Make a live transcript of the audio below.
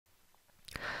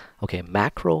Okay,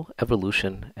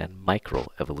 macroevolution and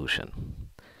microevolution.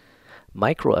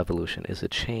 Microevolution is a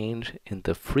change in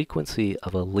the frequency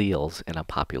of alleles in a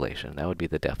population. That would be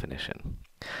the definition.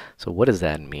 So what does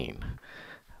that mean?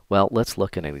 Well, let's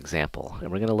look at an example.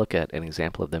 And we're going to look at an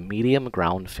example of the medium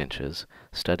ground finches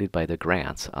studied by the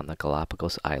Grants on the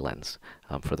Galapagos Islands.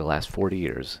 For the last 40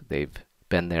 years, they've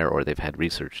been there, or they've had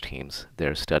research teams.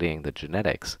 They're studying the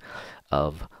genetics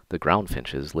of the ground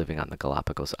finches living on the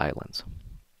Galapagos Islands.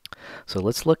 So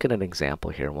let's look at an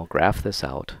example here, and we'll graph this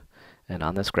out. And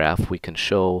on this graph, we can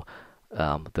show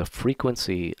the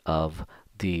frequency of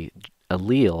the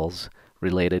alleles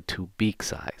related to beak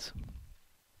size.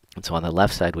 And so on the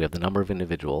left side, we have the number of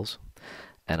individuals,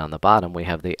 and on the bottom, we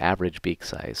have the average beak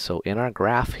size. So in our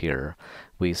graph here,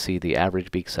 we see the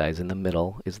average beak size in the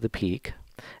middle is the peak,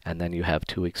 and then you have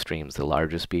two extremes, the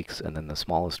largest beaks and then the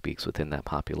smallest beaks within that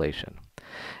population.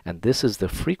 And this is the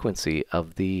frequency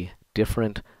of the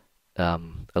different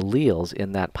alleles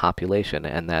in that population,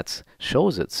 and that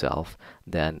shows itself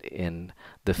then in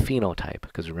the phenotype,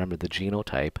 because remember, the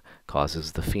genotype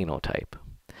causes the phenotype.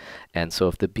 And so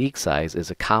if the beak size is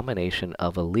a combination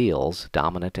of alleles,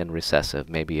 dominant and recessive,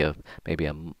 maybe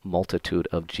a multitude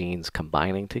of genes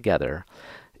combining together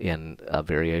in a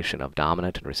variation of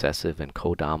dominant and recessive and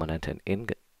codominant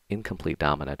and incomplete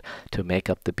dominant to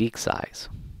make up the beak size.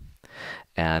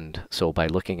 And so by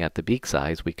looking at the beak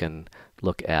size, we can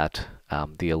look at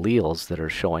the alleles that are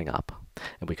showing up.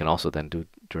 And we can also then do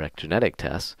direct genetic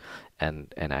tests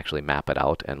and actually map it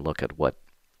out and look at what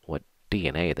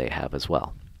DNA they have as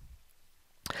well.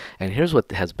 And here's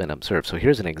what has been observed. So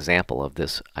here's an example of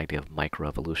this idea of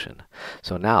microevolution.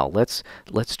 So now let's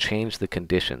change the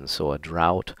conditions, so a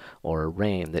drought or a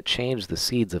rain that change the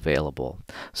seeds available,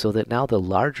 so that now the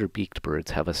larger beaked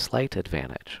birds have a slight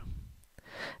advantage.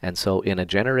 And so in a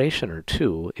generation or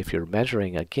two, if you're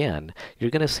measuring again,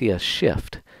 you're going to see a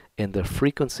shift in the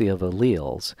frequency of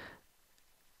alleles.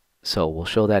 So we'll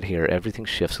show that here. Everything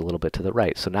shifts a little bit to the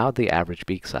right. So now the average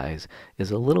beak size is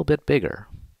a little bit bigger.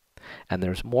 And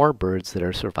there's more birds that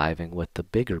are surviving with the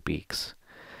bigger beaks.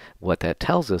 What that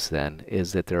tells us then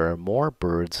is that there are more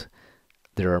birds,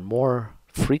 there are more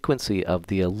frequency of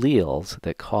the alleles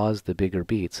that cause the bigger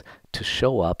beaks to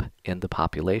show up in the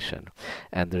population.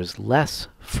 And there's less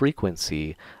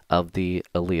frequency of the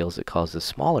alleles that cause the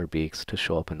smaller beaks to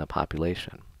show up in the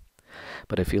population.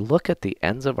 But if you look at the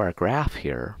ends of our graph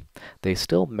here, they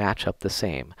still match up the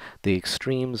same. The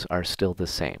extremes are still the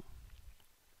same.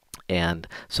 And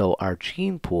so our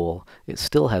gene pool, it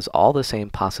still has all the same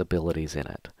possibilities in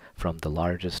it, from the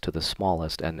largest to the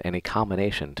smallest, and any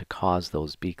combination to cause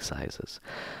those beak sizes.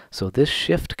 So this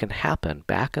shift can happen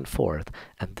back and forth,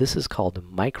 and this is called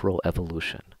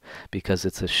microevolution, because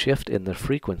it's a shift in the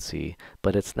frequency,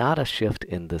 but it's not a shift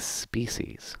in the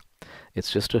species.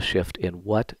 It's just a shift in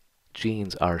what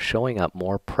genes are showing up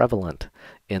more prevalent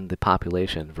in the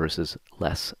population versus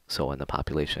less so in the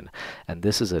population. And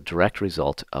this is a direct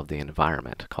result of the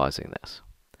environment causing this.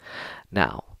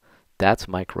 Now, that's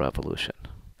microevolution.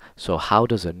 So how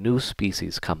does a new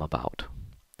species come about?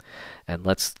 And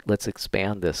let's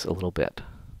expand this a little bit.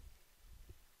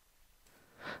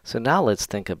 So now let's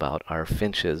think about our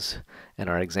finches and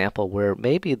our example where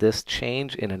maybe this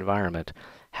change in environment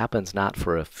happens not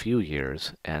for a few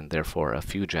years and therefore a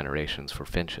few generations for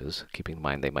finches, keeping in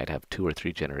mind they might have 2 or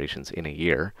 3 generations in a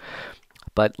year,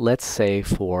 but let's say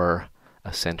for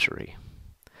a century.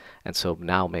 And so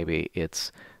now maybe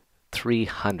it's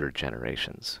 300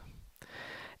 generations.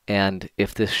 And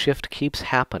if this shift keeps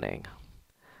happening,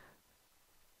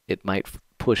 it might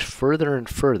push further and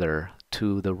further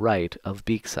to the right of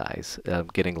beak size,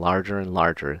 getting larger and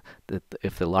larger.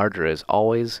 If the larger is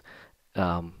always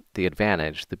the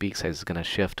advantage, the beak size is going to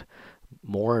shift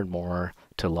more and more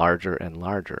to larger and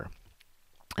larger.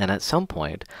 And at some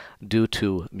point, due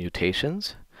to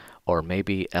mutations or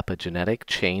maybe epigenetic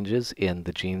changes in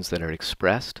the genes that are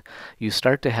expressed, you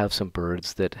start to have some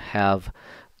birds that have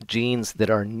genes that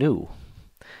are new,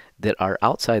 that are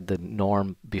outside the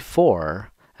norm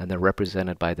before, and they're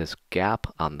represented by this gap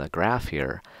on the graph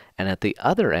here. And at the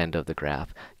other end of the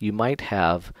graph, you might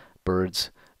have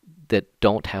birds that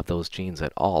don't have those genes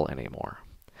at all anymore.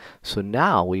 So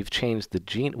now we've changed the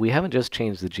gene. We haven't just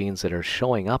changed the genes that are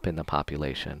showing up in the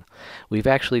population. We've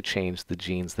actually changed the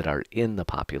genes that are in the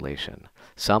population.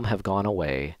 Some have gone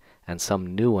away and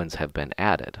some new ones have been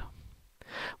added.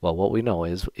 Well, what we know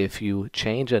is if you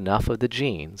change enough of the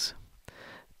genes,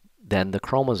 then the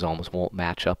chromosomes won't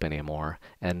match up anymore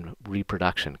and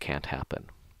reproduction can't happen.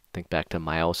 Think back to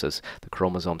meiosis. The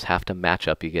chromosomes have to match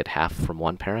up. You get half from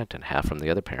one parent and half from the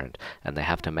other parent, and they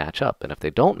have to match up. And if they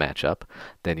don't match up,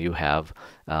 then you have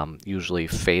usually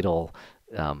fatal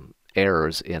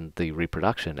errors in the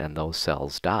reproduction, and those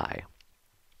cells die.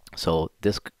 So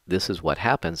this is what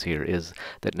happens here, is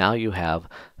that now you have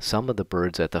some of the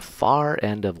birds at the far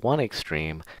end of one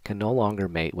extreme can no longer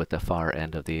mate with the far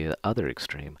end of the other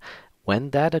extreme.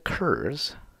 When that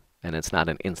occurs, and it's not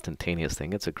an instantaneous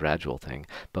thing, it's a gradual thing,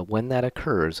 but when that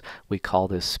occurs, we call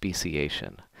this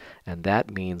speciation. And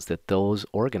that means that those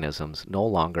organisms no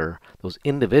longer, those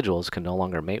individuals can no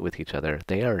longer mate with each other.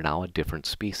 They are now a different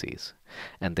species.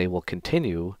 And they will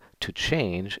continue to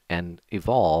change and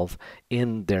evolve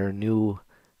in their new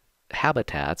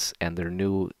habitats and their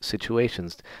new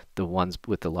situations. The ones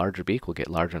with the larger beak will get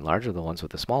larger and larger. The ones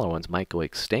with the smaller ones might go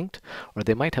extinct, or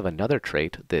they might have another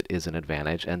trait that is an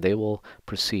advantage, and they will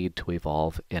proceed to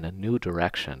evolve in a new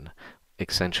direction,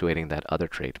 accentuating that other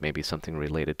trait, maybe something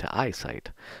related to eyesight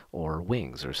or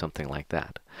wings or something like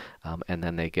that. And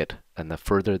then and the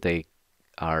further they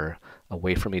are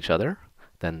away from each other,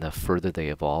 then the further they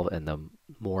evolve and the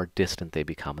more distant they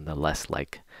become and the less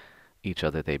like each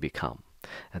other they become.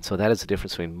 And so that is the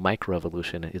difference between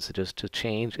microevolution, is just a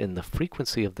change in the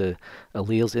frequency of the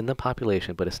alleles in the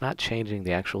population, but it's not changing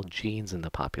the actual genes in the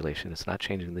population. It's not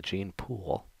changing the gene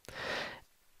pool.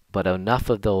 But enough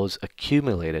of those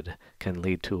accumulated can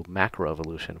lead to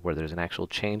macroevolution, where there's an actual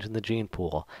change in the gene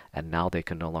pool, and now they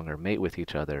can no longer mate with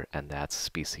each other, and that's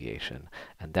speciation.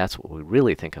 And that's what we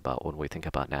really think about when we think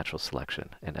about natural selection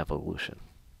and evolution.